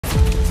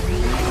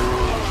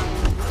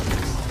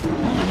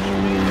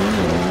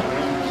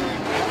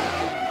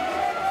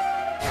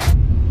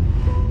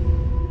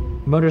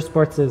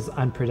Motorsports is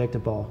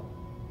unpredictable.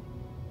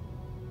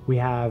 We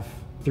have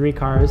 3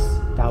 cars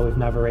that we've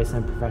never raced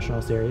in a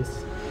professional series.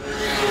 We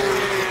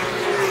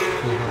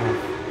have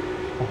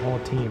a whole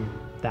team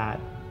that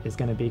is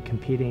going to be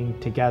competing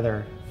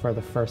together for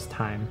the first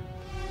time.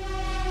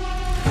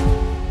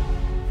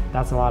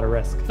 That's a lot of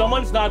risk.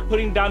 Someone's not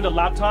putting down the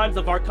lap times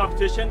of our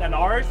competition and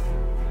ours,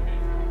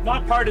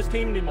 not part of this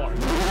team anymore.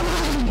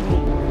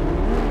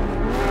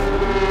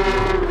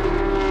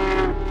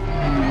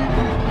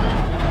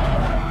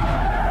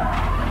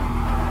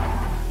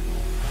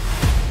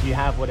 Do you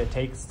have what it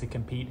takes to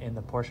compete in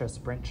the Porsche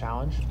Sprint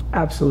Challenge?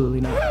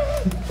 Absolutely not.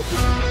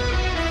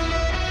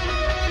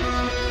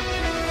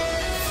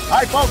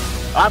 Hi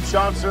folks, I'm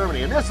Sean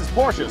Cerveny, and this is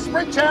Porsche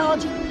Sprint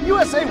Challenge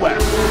USA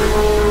West.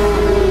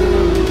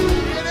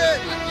 Get it!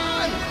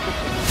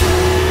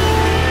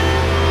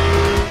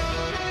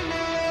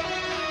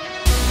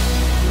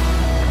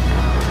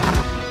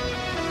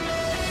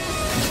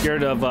 I'm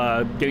scared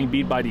of getting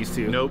beat by these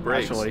two. No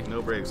brakes. Actually.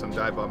 No brakes. I'm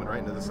dive bombing right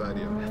into the side of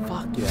you.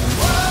 Fuck yeah.